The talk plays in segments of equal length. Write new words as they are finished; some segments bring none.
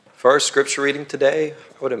For our scripture reading today,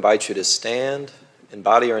 I would invite you to stand in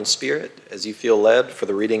body or in spirit as you feel led for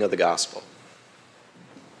the reading of the gospel.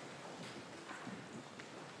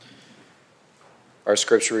 Our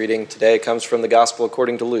scripture reading today comes from the gospel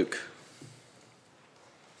according to Luke.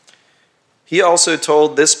 He also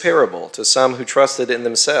told this parable to some who trusted in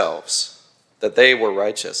themselves that they were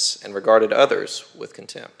righteous and regarded others with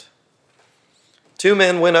contempt. 2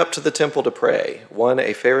 men went up to the temple to pray, one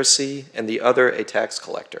a Pharisee and the other a tax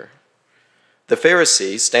collector. The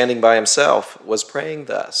Pharisee, standing by himself, was praying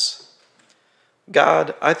thus: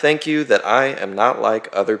 God, I thank you that I am not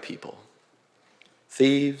like other people,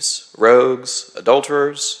 thieves, rogues,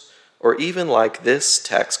 adulterers, or even like this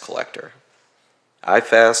tax collector. I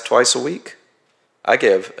fast twice a week. I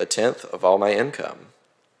give 1/10 of all my income.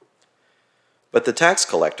 But the tax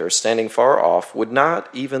collector, standing far off, would not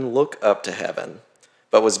even look up to heaven,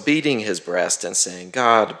 but was beating his breast and saying,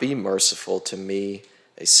 God, be merciful to me,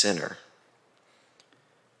 a sinner.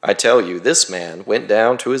 I tell you, this man went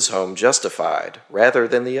down to his home justified rather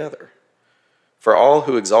than the other. For all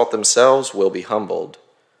who exalt themselves will be humbled,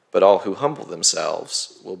 but all who humble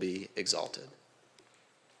themselves will be exalted.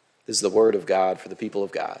 This is the word of God for the people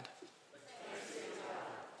of God.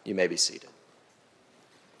 You may be seated.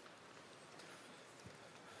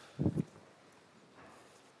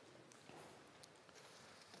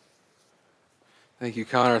 Thank you,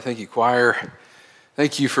 Connor. Thank you, choir.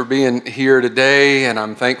 Thank you for being here today, and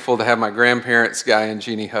I'm thankful to have my grandparents, Guy and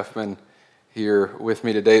Jeannie Huffman, here with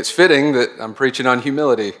me today. It's fitting that I'm preaching on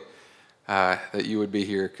humility, that you would be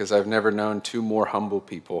here, because I've never known 2 more humble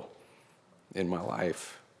people in my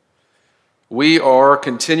life. We are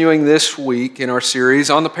continuing this week in our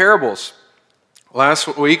series on the parables.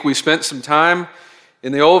 Last week, we spent some time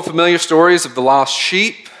in the old familiar stories of the lost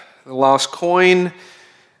sheep, the lost coin,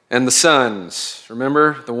 and the sons.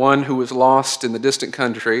 Remember, the one who was lost in the distant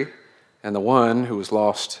country and the one who was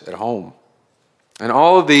lost at home. And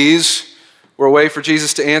all of these were a way for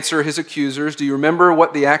Jesus to answer his accusers. Do you remember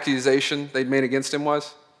what the accusation they'd made against him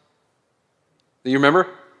was? Do you remember?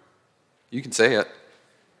 You can say it.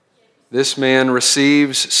 This man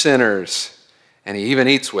receives sinners, and he even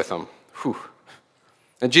eats with them. Whew.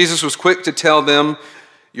 And Jesus was quick to tell them,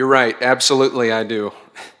 you're right, absolutely I do.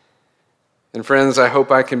 And friends, I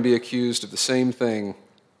hope I can be accused of the same thing.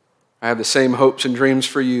 I have the same hopes and dreams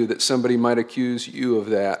for you that somebody might accuse you of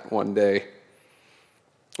that one day.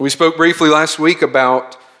 We spoke briefly last week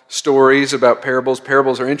about stories, about parables.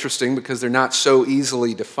 Parables are interesting because they're not so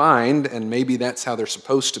easily defined, and maybe that's how they're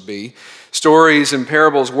supposed to be. Stories and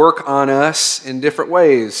parables work on us in different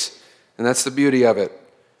ways, and that's the beauty of it.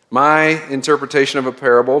 My interpretation of a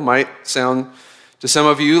parable might sound to some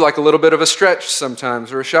of you like a little bit of a stretch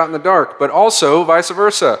sometimes, or a shot in the dark, but also vice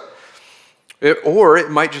versa. Or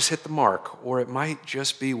it might just hit the mark, or it might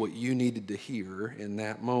just be what you needed to hear in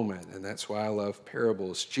that moment, and that's why I love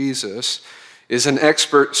parables. Jesus is an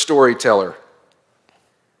expert storyteller.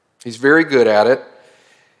 He's very good at it.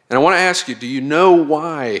 And I want to ask you, do you know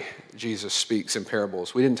why Jesus speaks in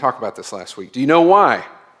parables? We didn't talk about this last week. Do you know why?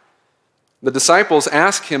 The disciples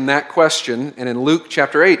ask him that question, and in Luke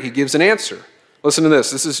chapter 8, he gives an answer. Listen to this.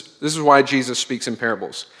 This is why Jesus speaks in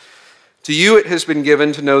parables. To you it has been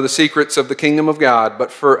given to know the secrets of the kingdom of God,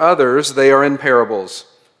 but for others they are in parables,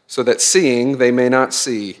 so that seeing they may not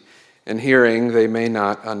see, and hearing they may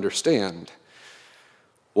not understand.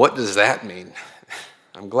 What does that mean?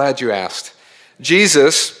 I'm glad you asked.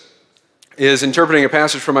 Jesus is interpreting a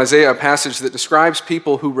passage from Isaiah, a passage that describes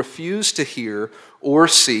people who refuse to hear or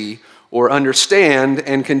see or understand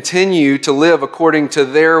and continue to live according to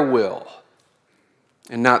their will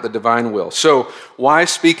and not the divine will. So why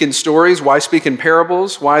speak in stories? Why speak in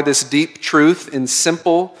parables? Why this deep truth in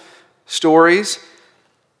simple stories?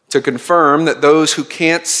 To confirm that those who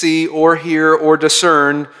can't see or hear or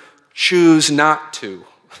discern choose not to,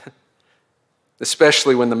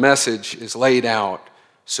 especially when the message is laid out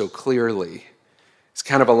so clearly. It's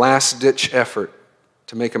kind of a last-ditch effort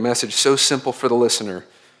to make a message so simple for the listener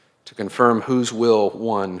to confirm whose will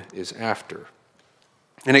one is after.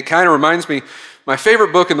 And it kind of reminds me, my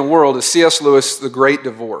favorite book in the world is C.S. Lewis' The Great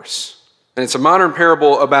Divorce. And it's a modern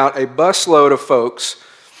parable about a busload of folks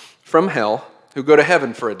from hell who go to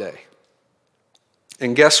heaven for a day.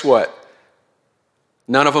 And guess what?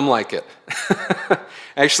 None of them like it.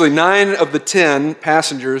 Actually, 9 of the 10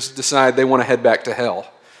 passengers decide they want to head back to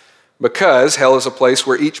hell, because hell is a place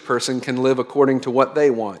where each person can live according to what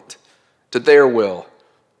they want, to their will.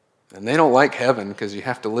 And they don't like heaven because you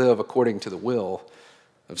have to live according to the will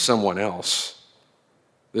of someone else.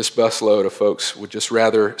 This busload of folks would just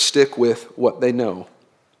rather stick with what they know.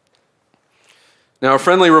 Now, a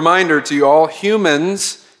friendly reminder to you all,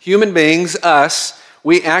 humans Human beings, us,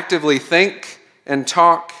 we actively think and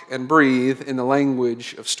talk and breathe in the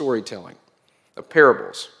language of storytelling, of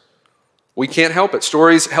parables. We can't help it.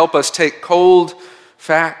 Stories help us take cold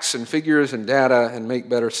facts and figures and data and make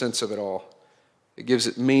better sense of it all. It gives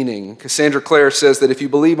it meaning. Cassandra Clare says that if you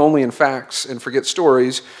believe only in facts and forget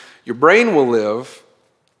stories, your brain will live,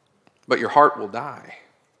 but your heart will die.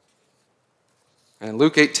 And in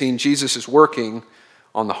Luke 18, Jesus is working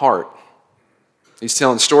on the heart. He's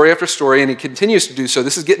telling story after story, and he continues to do so.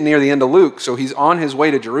 This is getting near the end of Luke, so he's on his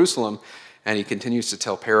way to Jerusalem, and he continues to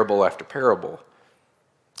tell parable after parable.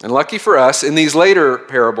 And lucky for us, in these later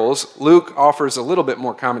parables, Luke offers a little bit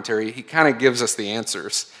more commentary. He kind of gives us the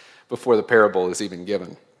answers before the parable is even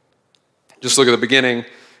given. Just look at the beginning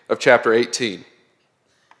of chapter 18.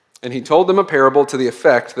 And he told them a parable to the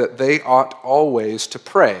effect that they ought always to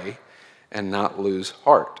pray and not lose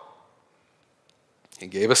heart. He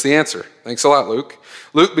gave us the answer. Thanks a lot, Luke.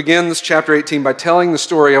 Luke begins chapter 18 by telling the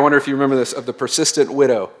story, I wonder if you remember this, of the persistent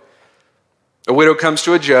widow. A widow comes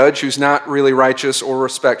to a judge who's not really righteous or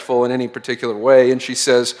respectful in any particular way, and she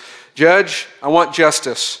says, "Judge, I want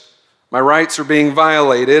justice. My rights are being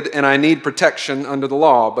violated, and I need protection under the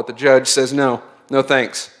law." But the judge says, no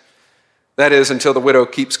thanks. That is, until the widow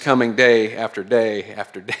keeps coming day after day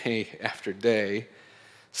after day after day.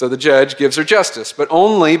 So the judge gives her justice, but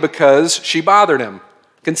only because she bothered him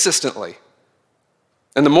consistently.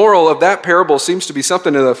 And the moral of that parable seems to be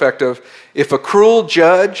something to the effect of, if a cruel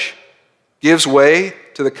judge gives way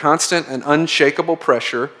to the constant and unshakable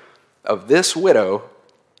pressure of this widow,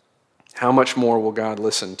 how much more will God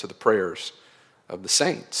listen to the prayers of the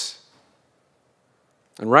saints?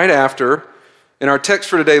 And right after, in our text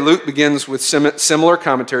for today, Luke begins with similar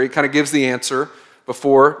commentary. He kind of gives the answer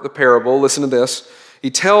before the parable. Listen to this. He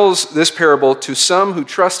tells this parable to some who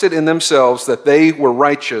trusted in themselves that they were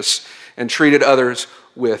righteous and treated others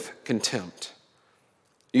with contempt.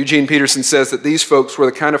 Eugene Peterson says that these folks were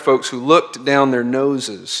the kind of folks who looked down their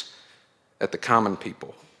noses at the common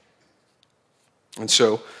people. And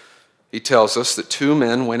so he tells us that two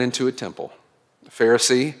men went into a temple, a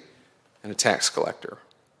Pharisee and a tax collector.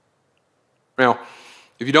 Now,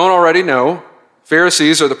 if you don't already know,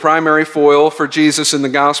 Pharisees are the primary foil for Jesus in the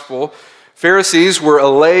gospel. Pharisees were a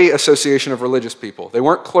lay association of religious people. They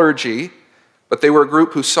weren't clergy, but they were a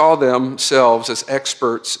group who saw themselves as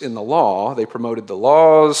experts in the law. They promoted the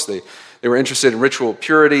laws. They were interested in ritual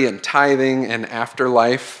purity and tithing and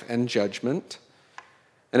afterlife and judgment.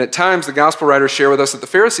 And at times, the gospel writers share with us that the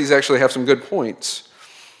Pharisees actually have some good points,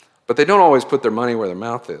 but they don't always put their money where their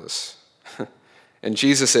mouth is. And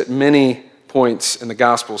Jesus, at many points in the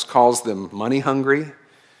Gospels, calls them money-hungry,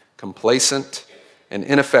 complacent, and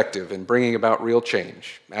ineffective in bringing about real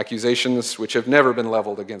change, accusations which have never been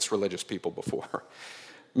leveled against religious people before.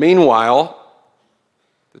 Meanwhile,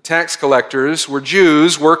 the tax collectors were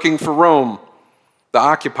Jews working for Rome, the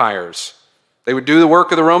occupiers. They would do the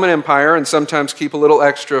work of the Roman Empire and sometimes keep a little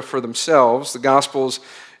extra for themselves. The Gospels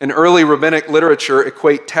and early rabbinic literature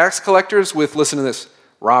equate tax collectors with, listen to this,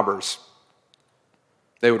 robbers.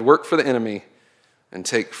 They would work for the enemy and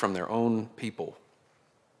take from their own people.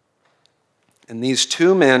 And these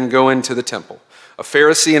two men go into the temple, a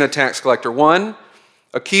Pharisee and a tax collector. One,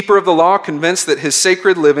 a keeper of the law, convinced that his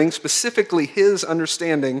sacred living, specifically his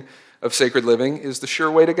understanding of sacred living, is the sure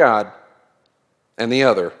way to God. And the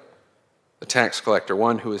other, the tax collector,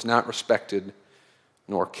 one who is not respected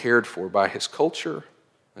nor cared for by his culture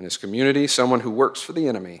and his community, someone who works for the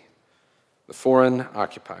enemy, the foreign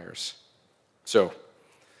occupiers. So,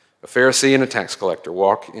 a Pharisee and a tax collector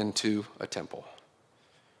walk into a temple.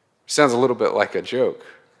 Sounds a little bit like a joke,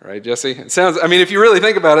 right, Jesse? It sounds, if you really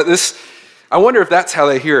think about it, I wonder if that's how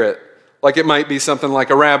they hear it. Like it might be something like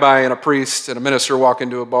a rabbi and a priest and a minister walk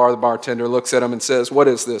into a bar, the bartender looks at them and says, "What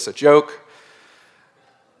is this, a joke?"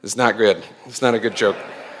 It's not good. It's not a good joke.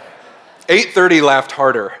 8:30 laughed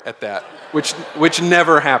harder at that, which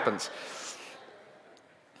never happens.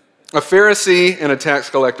 A Pharisee and a tax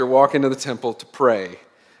collector walk into the temple to pray,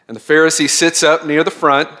 and the Pharisee sits up near the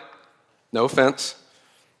front, no offense,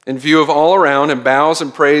 in view of all around, and bows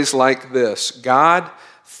and prays like this: "God,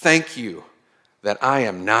 thank you that I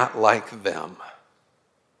am not like them,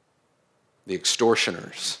 the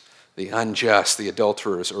extortioners, the unjust, the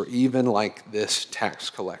adulterers, or even like this tax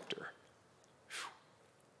collector."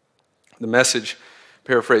 The Message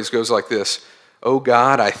paraphrase goes like this: "Oh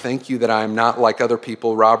God, I thank you that I am not like other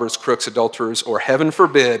people, robbers, crooks, adulterers, or heaven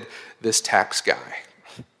forbid, this tax guy."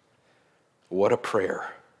 What a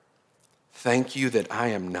prayer. Thank you that I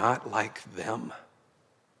am not like them.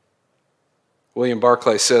 William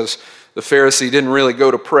Barclay says the Pharisee didn't really go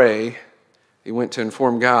to pray. He went to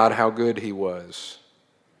inform God how good he was.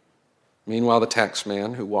 Meanwhile, the tax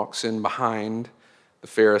man who walks in behind the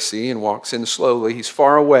Pharisee and walks in slowly, he's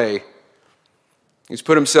far away. He's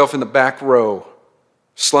put himself in the back row,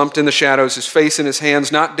 slumped in the shadows, his face in his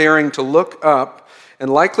hands, not daring to look up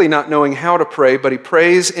and likely not knowing how to pray, but he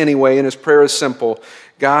prays anyway, and his prayer is simple: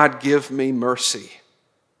 God, give me mercy.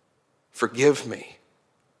 Forgive me,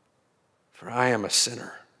 for I am a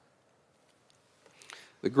sinner.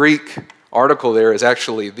 The Greek article there is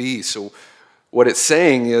actually the, so what it's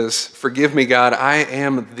saying is, forgive me, God, I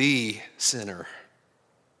am the sinner.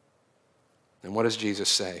 And what does Jesus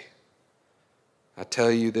say? I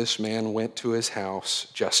tell you, this man went to his house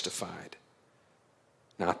justified,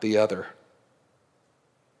 not the other.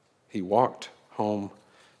 He walked home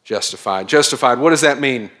justified. Justified, what does that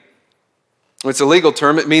mean? It's a legal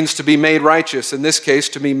term. It means to be made righteous. In this case,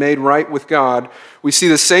 to be made right with God. We see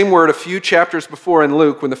the same word a few chapters before in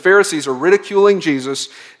Luke when the Pharisees are ridiculing Jesus,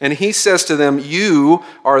 and he says to them, you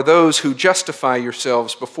are those who justify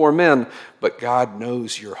yourselves before men, but God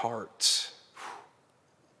knows your hearts.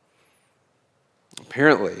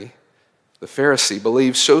 Apparently, the Pharisee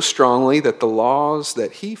believes so strongly that the laws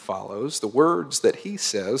that he follows, the words that he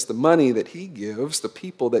says, the money that he gives, the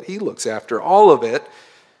people that he looks after, all of it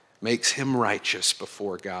makes him righteous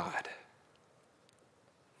before God.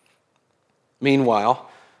 Meanwhile,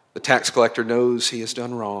 the tax collector knows he has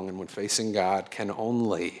done wrong, and when facing God, can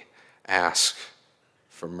only ask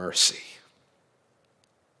for mercy.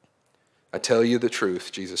 I tell you the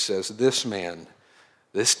truth, Jesus says, this man,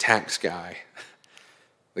 this tax guy,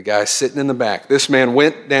 the guy sitting in the back, this man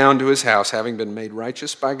went down to his house having been made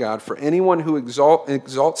righteous by God. For anyone who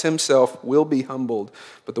exalts himself will be humbled,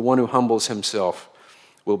 but the one who humbles himself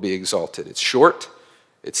will be exalted. It's short,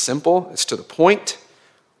 it's simple, it's to the point.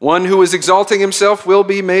 One who is exalting himself will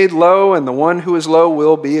be made low, and the one who is low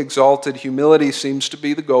will be exalted. Humility seems to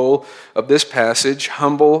be the goal of this passage,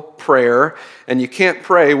 humble prayer. And you can't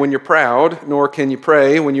pray when you're proud, nor can you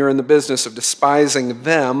pray when you're in the business of despising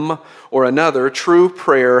them or another. True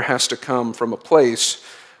prayer has to come from a place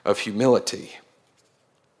of humility.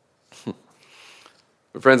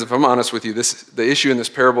 But friends, if I'm honest with you, the issue in this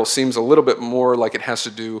parable seems a little bit more like it has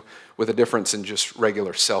to do with a difference in just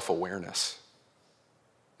regular self-awareness.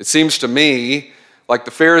 It seems to me like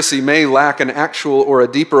the Pharisee may lack an actual or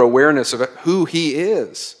a deeper awareness of who he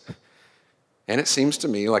is. And it seems to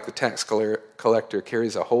me like the tax collector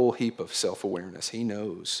carries a whole heap of self-awareness. He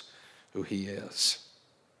knows who he is.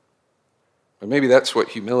 But maybe that's what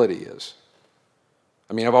humility is.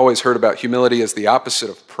 I mean, I've always heard about humility as the opposite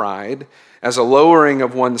of pride, as a lowering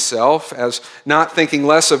of oneself, as not thinking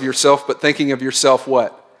less of yourself, but thinking of yourself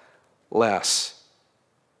what? Less.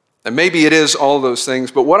 And maybe it is all those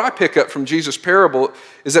things, but what I pick up from Jesus' parable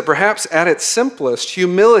is that perhaps at its simplest,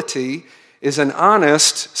 humility is an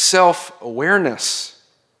honest self-awareness.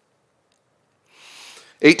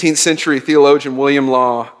 18th century theologian William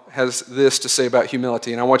Law has this to say about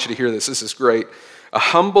humility, and I want you to hear this. This is great. A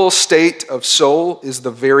humble state of soul is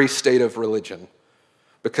the very state of religion,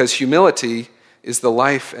 because humility is the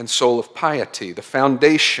life and soul of piety, the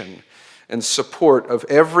foundation and support of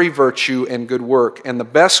every virtue and good work, and the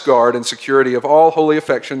best guard and security of all holy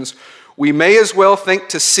affections. We may as well think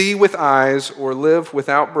to see with eyes or live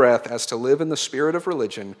without breath as to live in the spirit of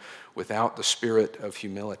religion without the spirit of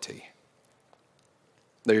humility.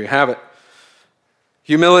 There you have it.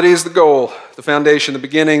 Humility is the goal, the foundation, the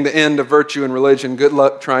beginning, the end of virtue and religion. Good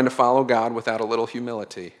luck trying to follow God without a little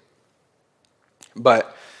humility.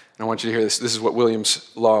 But, and I want you to hear this, this is what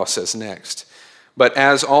William's Law says next. But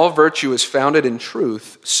as all virtue is founded in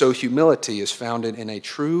truth, so humility is founded in a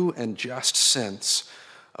true and just sense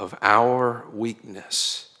of our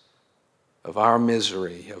weakness, of our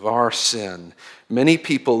misery, of our sin. Many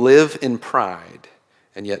people live in pride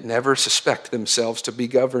and yet never suspect themselves to be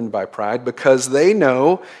governed by pride because they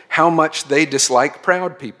know how much they dislike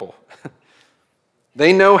proud people.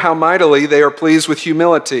 They know how mightily they are pleased with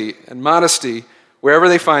humility and modesty wherever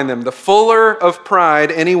they find them. The fuller of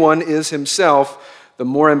pride anyone is himself, the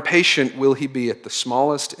more impatient will he be at the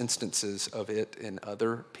smallest instances of it in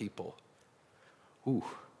other people. Ooh,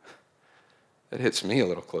 that hits me a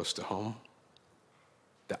little close to home.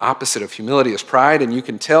 The opposite of humility is pride, and you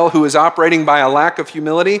can tell who is operating by a lack of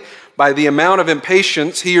humility by the amount of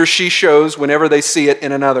impatience he or she shows whenever they see it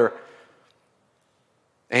in another.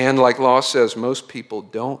 And like Law says, most people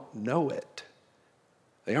don't know it.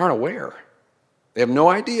 They aren't aware. They have no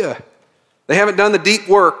idea. They haven't done the deep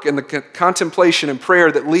work and the contemplation and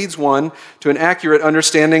prayer that leads one to an accurate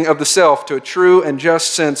understanding of the self, to a true and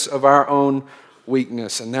just sense of our own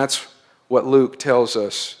weakness. And that's what Luke tells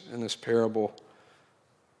us in this parable.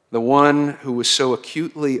 The one who was so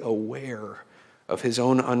acutely aware of his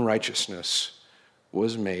own unrighteousness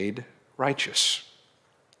was made righteous.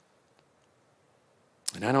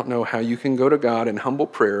 And I don't know how you can go to God in humble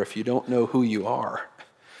prayer if you don't know who you are,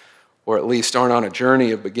 or at least aren't on a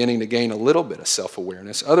journey of beginning to gain a little bit of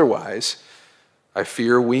self-awareness. Otherwise, I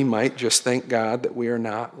fear we might just thank God that we are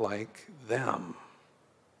not like them.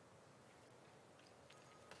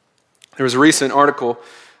 There was a recent article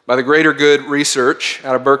by the Greater Good Research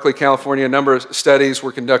out of Berkeley, California. A number of studies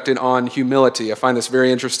were conducted on humility. I find this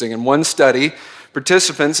very interesting. In one study,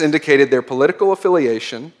 participants indicated their political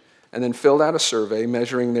affiliation and then filled out a survey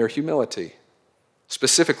measuring their humility,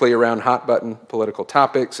 specifically around hot-button political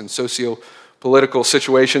topics and socio-political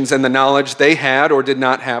situations and the knowledge they had or did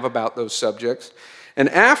not have about those subjects. And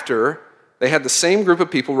after, they had the same group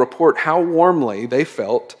of people report how warmly they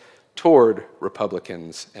felt toward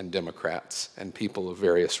Republicans and Democrats and people of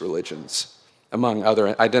various religions, among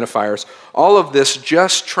other identifiers. All of this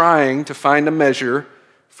just trying to find a measure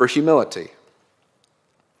for humility.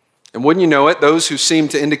 And wouldn't you know it, those who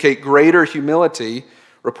seemed to indicate greater humility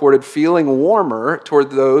reported feeling warmer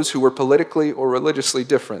toward those who were politically or religiously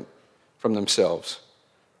different from themselves,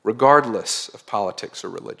 regardless of politics or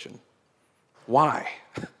religion. Why?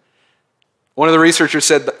 One of the researchers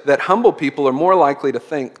said that humble people are more likely to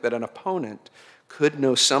think that an opponent could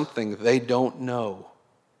know something they don't know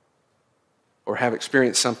or have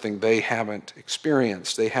experienced something they haven't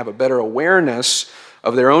experienced. They have a better awareness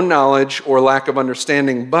of their own knowledge or lack of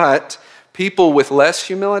understanding, but people with less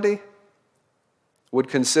humility would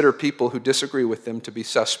consider people who disagree with them to be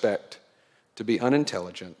suspect, to be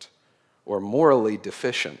unintelligent, or morally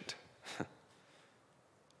deficient.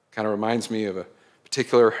 Kind of reminds me of a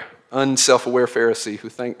particular unself-aware Pharisee who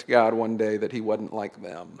thanked God one day that he wasn't like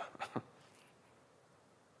them.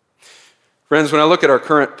 Friends, when I look at our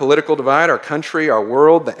current political divide, our country, our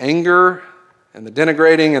world, the anger and the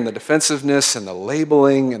denigrating and the defensiveness and the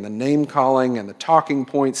labeling and the name-calling and the talking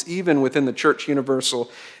points, even within the Church Universal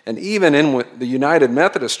and even in the United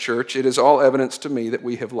Methodist Church, it is all evidence to me that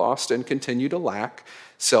we have lost and continue to lack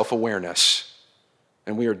self-awareness.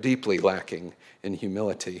 And we are deeply lacking in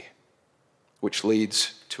humility, which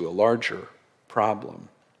leads to a larger problem.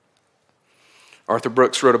 Arthur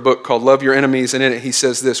Brooks wrote a book called Love Your Enemies, and in it he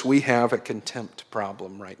says this: we have a contempt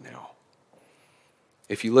problem right now.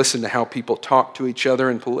 If you listen to how people talk to each other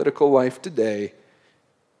in political life today,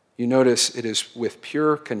 you notice it is with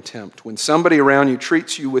pure contempt. When somebody around you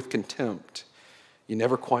treats you with contempt, you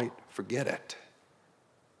never quite forget it.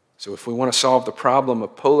 So if we want to solve the problem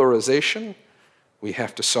of polarization, we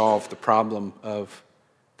have to solve the problem of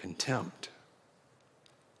contempt.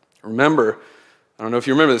 Remember, I don't know if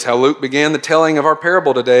you remember this, how Luke began the telling of our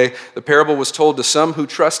parable today. The parable was told to some who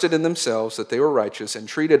trusted in themselves that they were righteous and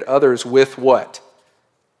treated others with what?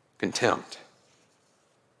 Contempt.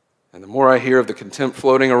 And the more I hear of the contempt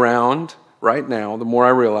floating around right now, the more I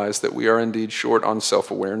realize that we are indeed short on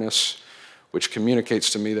self-awareness, which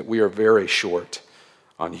communicates to me that we are very short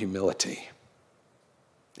on humility,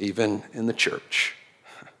 even in the church.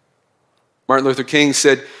 Martin Luther King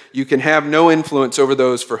said, "You can have no influence over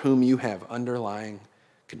those for whom you have underlying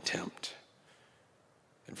contempt."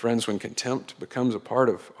 And friends, when contempt becomes a part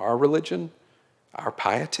of our religion, our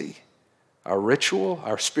piety, our ritual,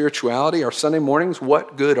 our spirituality, our Sunday mornings,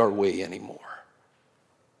 what good are we anymore?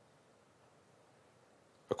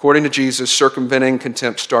 According to Jesus, circumventing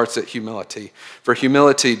contempt starts at humility. For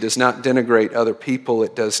humility does not denigrate other people.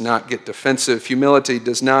 It does not get defensive. Humility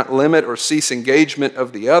does not limit or cease engagement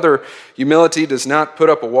of the other. Humility does not put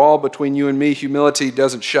up a wall between you and me. Humility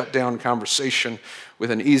doesn't shut down conversation with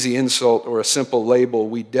an easy insult or a simple label.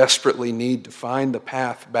 We desperately need to find the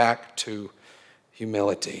path back to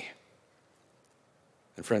humility.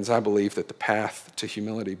 And friends, I believe that the path to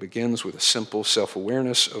humility begins with a simple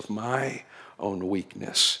self-awareness of my own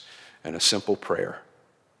weakness and a simple prayer.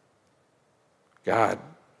 God,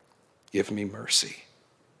 give me mercy.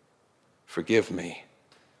 Forgive me.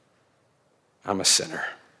 I'm a sinner.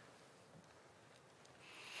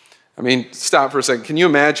 I mean, stop for a second. Can you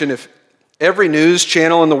imagine if every news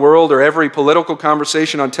channel in the world or every political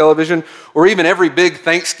conversation on television or even every big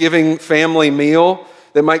Thanksgiving family meal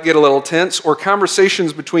that might get a little tense, or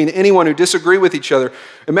conversations between anyone who disagree with each other,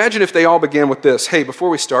 imagine if they all began with this: hey, before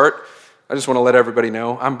we start, I just want to let everybody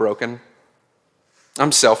know I'm broken,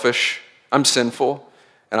 I'm selfish, I'm sinful,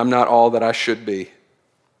 and I'm not all that I should be.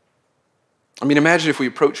 I mean, imagine if we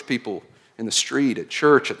approached people in the street, at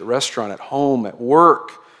church, at the restaurant, at home, at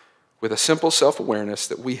work, with a simple self-awareness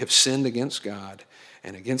that we have sinned against God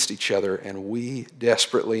and against each other, and we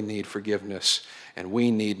desperately need forgiveness, and we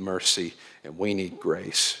need mercy, and we need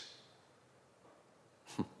grace.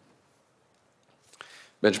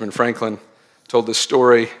 Benjamin Franklin told this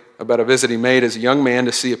story about a visit he made as a young man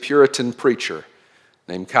to see a Puritan preacher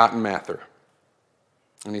named Cotton Mather.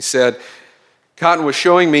 And he said, Cotton was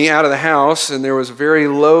showing me out of the house, and there was a very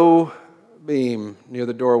low beam near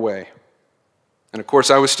the doorway. And of course,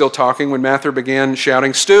 I was still talking when Mather began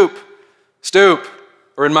shouting, "Stoop, stoop,"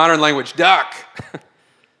 or in modern language, duck.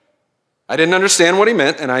 I didn't understand what he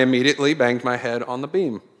meant, and I immediately banged my head on the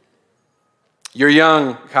beam. "You're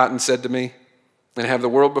young," Cotton said to me, "and have the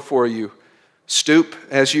world before you. Stoop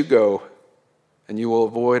as you go, and you will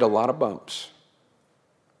avoid a lot of bumps."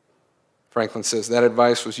 Franklin says, that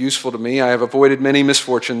advice was useful to me. I have avoided many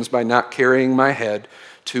misfortunes by not carrying my head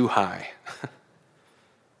too high.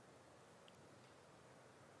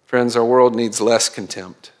 Friends, our world needs less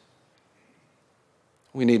contempt.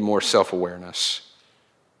 We need more self-awareness.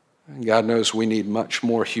 And God knows we need much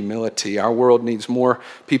more humility. Our world needs more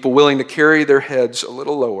people willing to carry their heads a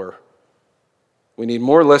little lower. We need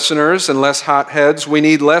more listeners and less hotheads. We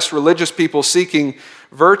need less religious people seeking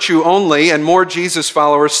virtue only and more Jesus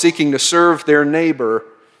followers seeking to serve their neighbor.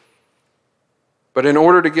 But in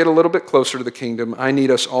order to get a little bit closer to the kingdom, I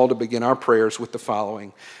need us all to begin our prayers with the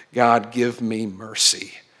following: God, give me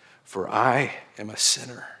mercy, for I am a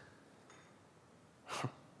sinner.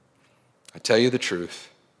 I tell you the truth.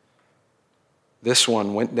 This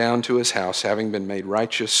one went down to his house having been made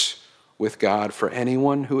righteous with God. For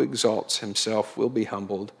anyone who exalts himself will be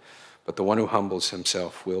humbled, but the one who humbles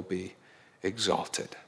himself will be exalted.